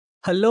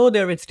Hello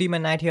there, it's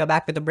Demon Knight here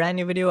back with a brand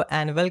new video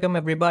and welcome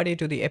everybody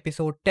to the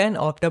episode 10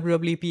 of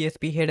WWE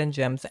PSP Hidden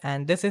Gems,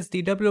 and this is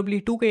the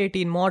WWE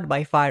 2K18 mod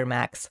by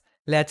FireMax.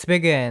 Let's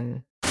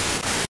begin.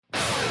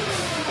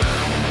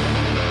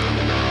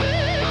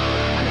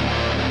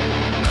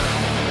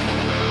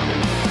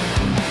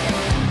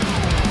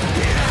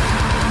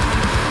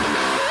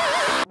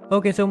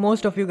 Okay, so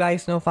most of you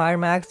guys know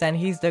FireMax, and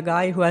he's the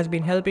guy who has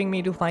been helping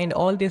me to find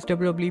all these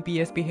WWE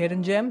PSP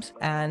hidden gems,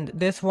 and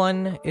this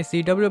one is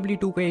the WWE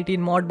 2K18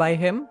 mod by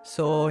him.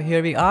 So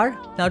here we are.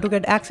 Now to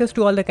get access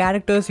to all the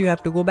characters, you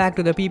have to go back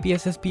to the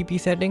PPS's PP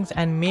settings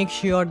and make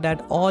sure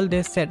that all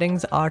these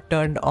settings are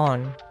turned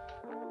on.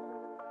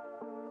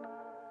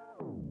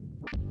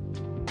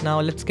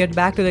 Now let's get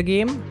back to the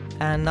game,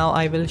 and now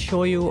I will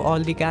show you all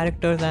the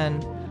characters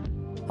and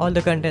all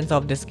the contents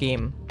of this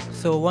game.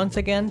 So once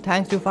again,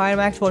 thanks to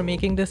FireMax for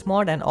making this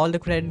mod and all the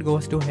credit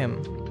goes to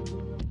him.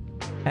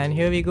 And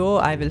here we go,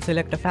 I will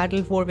select a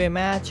fatal 4-way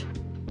match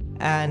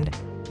and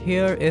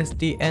here is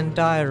the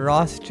entire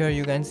roster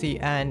you can see,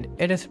 and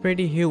it is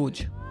pretty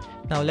huge.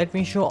 Now let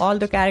me show all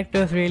the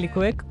characters really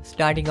quick,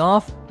 starting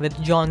off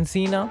with John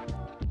Cena,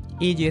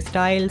 AJ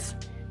Styles,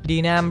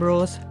 Dean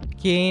Ambrose,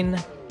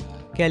 Kane,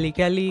 Kelly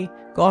Kelly,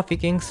 Kofi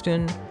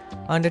Kingston,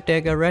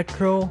 Undertaker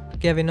Retro,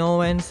 Kevin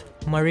Owens,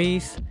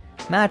 Maurice,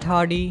 Matt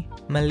Hardy,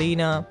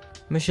 Melina,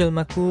 Michelle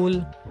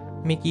McCool,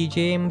 Mickie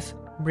James,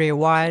 Bray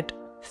Wyatt,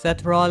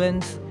 Seth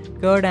Rollins,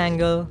 Kurt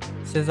Angle,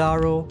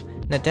 Cesaro,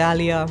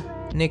 Natalia,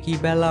 Nikki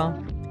Bella,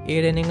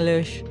 Aiden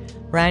English,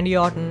 Randy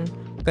Orton,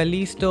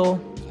 Kalisto,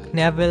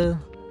 Neville,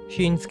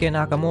 Shinsuke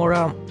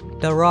Nakamura,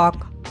 The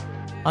Rock,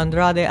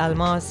 Andrade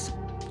Almas,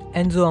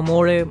 Enzo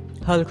Amore,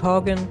 Hulk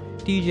Hogan,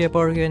 TJ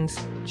Perkins,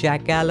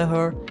 Jack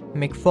Gallagher,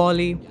 Mick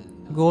Foley,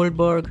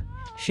 Goldberg,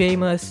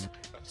 Sheamus,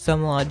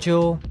 Samoa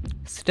Joe,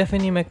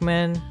 Stephanie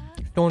McMahon,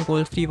 Stone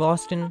Cold Steve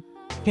Austin,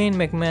 Shane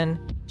McMahon,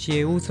 Jey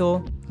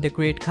Uso, The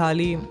Great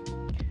Khali,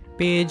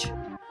 Paige,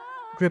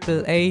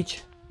 Triple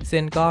H,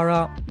 Sin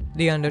Cara,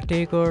 The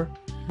Undertaker,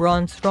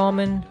 Braun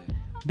Strowman,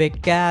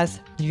 Big Cass,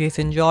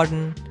 Jason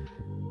Jordan,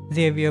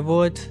 Xavier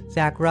Woods,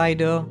 Zack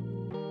Ryder,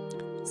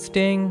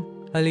 Sting,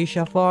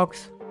 Alicia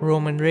Fox,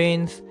 Roman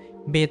Reigns,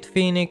 Beth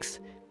Phoenix,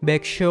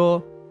 Big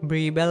Show,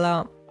 Brie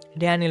Bella,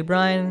 Daniel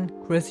Bryan,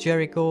 Chris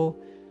Jericho,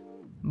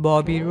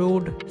 Bobby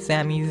Roode,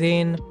 Sami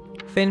Zayn,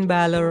 Finn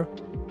Balor,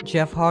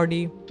 Jeff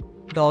Hardy,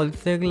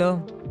 Dolph Ziggler,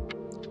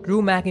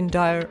 Drew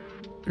McIntyre,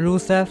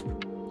 Rusev,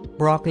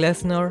 Brock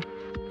Lesnar,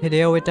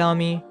 Hideo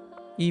Itami,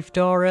 Eve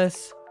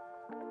Torres,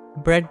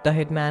 Bret the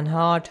Hitman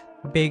Hart,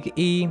 Big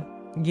E,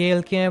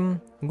 Gail Kim,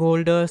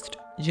 Goldust,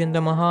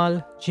 Jinder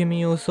Mahal,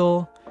 Jimmy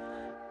Uso,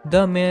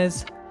 The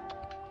Miz,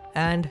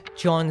 and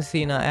John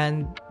Cena.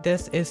 And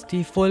this is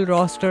the full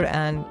roster,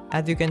 and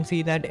as you can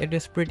see that it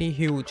is pretty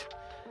huge.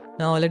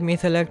 Now let me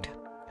select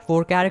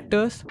 4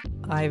 characters.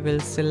 I will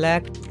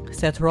select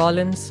Seth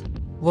Rollins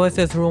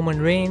versus Roman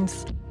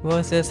Reigns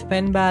versus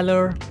Finn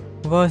Balor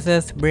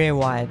versus Bray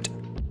Wyatt.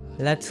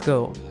 Let's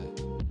go.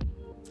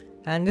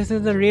 And this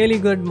is a really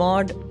good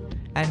mod,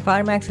 and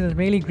FireMax is a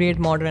really great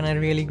modder and a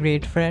really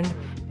great friend,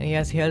 and he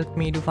has helped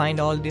me to find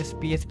all these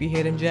PSP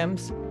hidden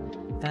gems.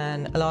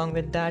 And along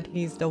with that,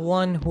 he's the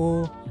one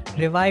who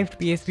revived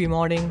PSP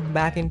modding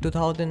back in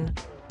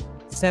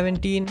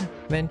 2017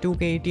 when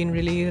 2K18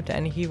 released,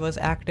 and he was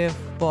active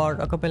for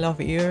a couple of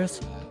years.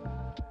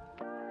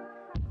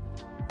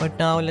 But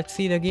now let's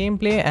see the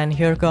gameplay, and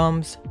here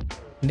comes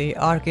the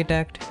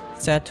architect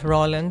Seth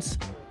Rollins.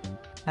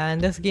 And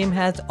this game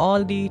has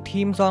all the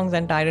theme songs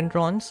and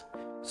titantrons,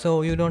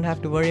 so you don't have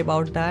to worry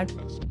about that.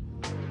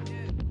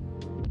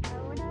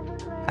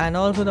 And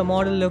also the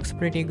model looks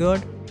pretty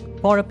good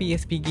for a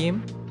PSP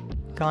game.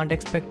 Can't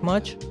expect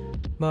much,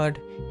 but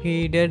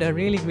he did a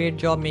really great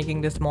job making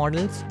these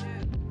models.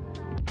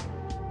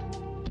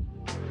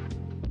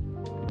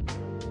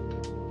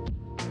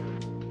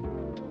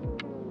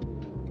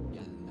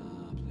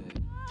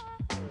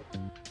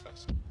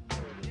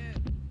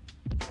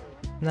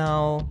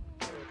 Now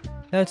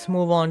let's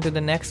move on to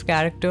the next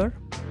character,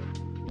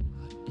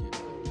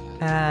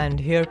 and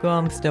here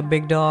comes the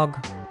big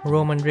dog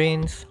Roman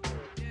Reigns.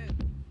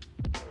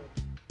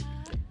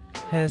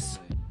 His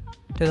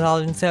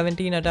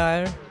 2017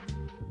 attire.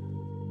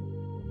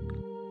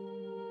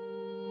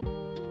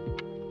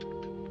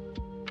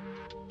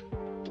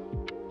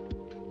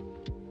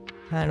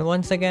 And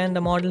once again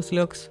the models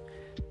looks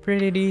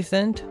pretty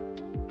decent.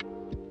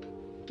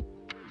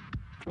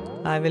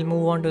 I will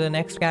move on to the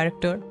next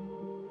character.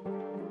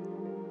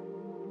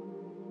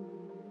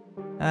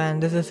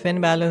 And this is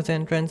Finn Balor's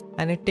entrance,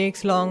 and it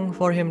takes long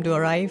for him to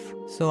arrive,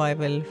 so I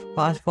will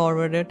fast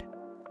forward it.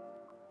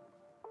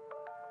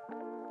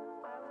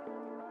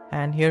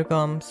 And here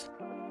comes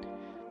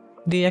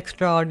the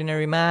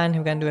extraordinary man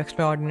who can do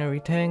extraordinary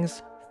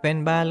things,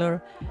 Finn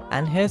Balor,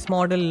 and his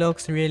model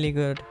looks really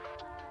good.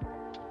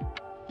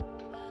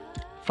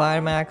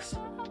 FireMax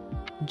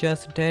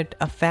just did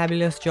a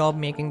fabulous job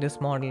making this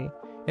model.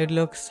 It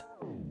looks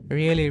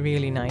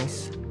really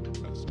nice.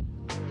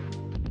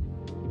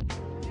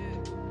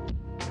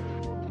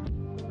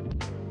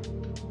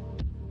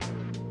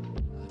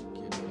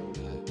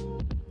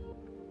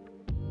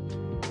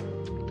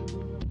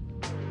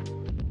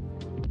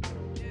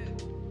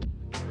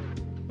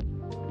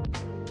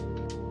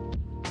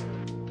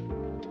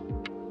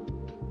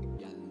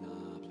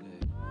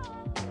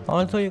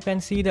 Also, you can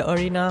see the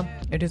arena,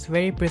 it is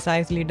very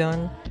precisely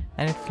done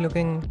and it's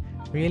looking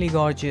really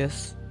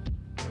gorgeous.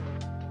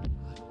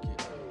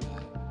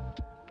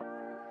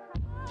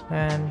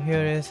 And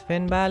here is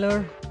Finn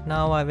Balor.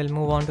 Now I will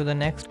move on to the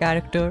next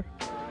character.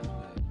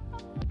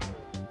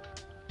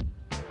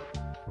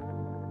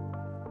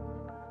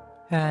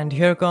 And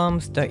here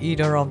comes the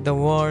Eater of the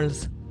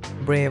Worlds,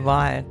 Bray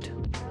Wyatt.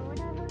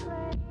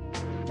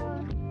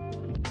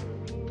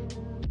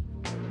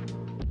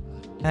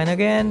 And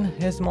again,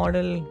 his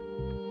model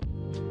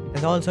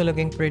is also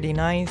looking pretty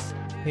nice.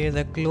 Here's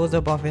a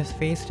close-up of his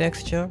face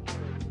texture.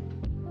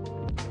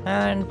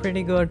 And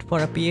pretty good for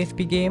a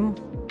PSP game.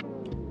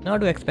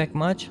 Not to expect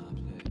much,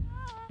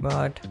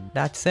 but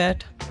that's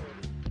it.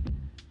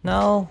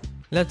 Now,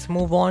 let's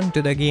move on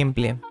to the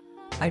gameplay.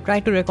 I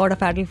tried to record a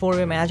Fatal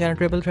 4-way match and a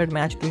triple threat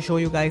match to show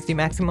you guys the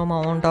maximum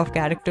amount of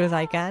characters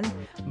I can,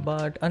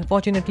 but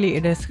unfortunately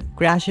it is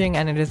crashing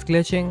and it is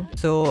glitching,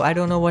 so I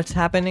don't know what's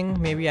happening.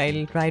 Maybe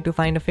I'll try to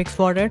find a fix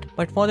for it,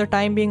 but for the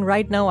time being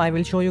right now I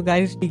will show you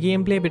guys the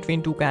gameplay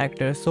between two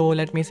characters. So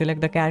let me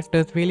select the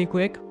characters really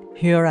quick.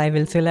 Here I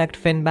will select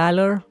Finn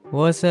Balor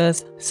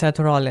versus Seth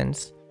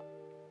Rollins.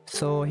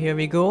 So here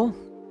we go.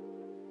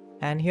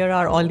 And here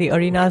are all the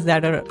arenas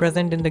that are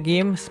present in the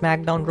game: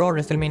 SmackDown, Raw,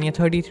 WrestleMania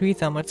 33,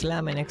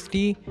 SummerSlam,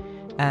 NXT,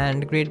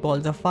 and Great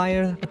Balls of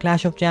Fire,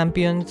 Clash of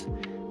Champions,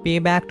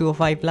 Payback,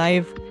 205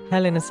 Live,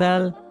 Hell in a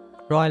Cell,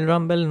 Royal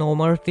Rumble, No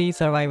Mercy,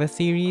 Survivor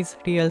Series,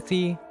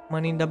 TLC,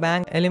 Money in the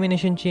Bank,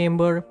 Elimination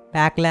Chamber,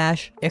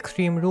 Backlash,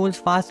 Extreme Rules,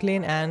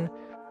 Fastlane, and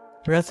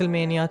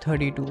WrestleMania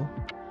 32.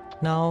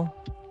 Now,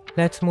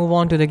 let's move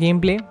on to the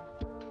gameplay.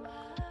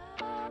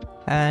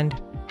 And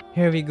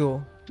here we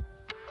go.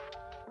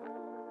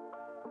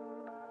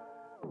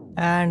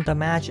 And the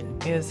match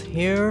is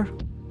here.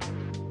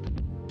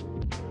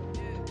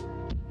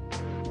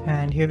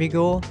 And here we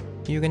go.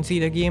 You can see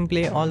the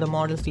gameplay, all the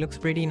models looks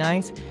pretty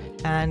nice.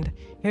 And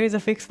here is a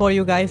fix for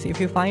you guys.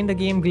 If you find the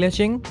game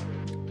glitching,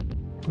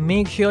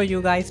 make sure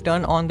you guys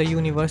turn on the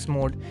universe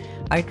mode.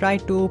 I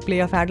tried to play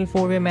a Fatal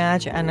 4-way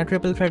match and a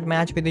triple threat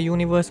match with the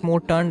universe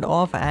mode turned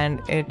off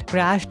and it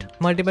crashed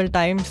multiple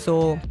times.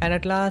 And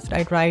at last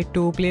I tried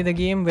to play the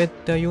game with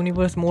the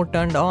universe mode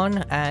turned on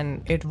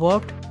and it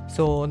worked.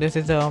 So this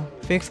is a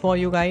fix for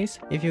you guys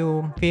if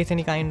you face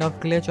any kind of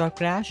glitch or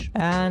crash.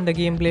 And the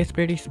gameplay is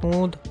pretty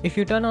smooth. If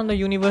you turn on the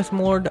universe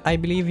mode, I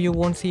believe you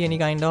won't see any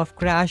kind of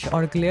crash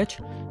or glitch.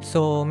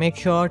 So make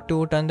sure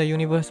to turn the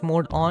universe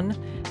mode on.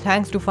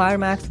 Thanks to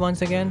FireMax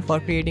once again for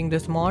creating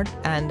this mod.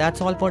 And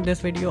that's all for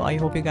this video. I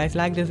hope you guys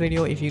like this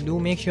video. If you do,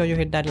 make sure you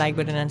hit that like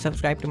button and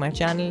subscribe to my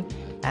channel.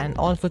 And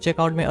also check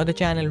out my other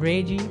channel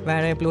Reiji,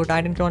 where I upload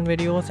Titantron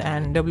videos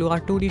and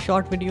WR2D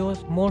short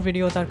videos. More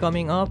videos are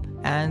coming up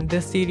and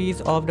this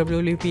series of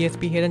WWE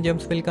PSP hidden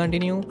gems will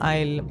continue.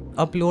 I'll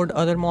upload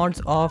other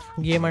mods of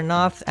Gamer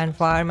Nerfs and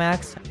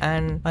FireMax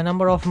and a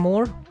number of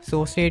more.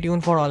 So stay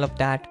tuned for all of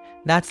that.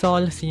 That's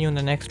all. See you in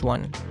the next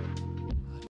one.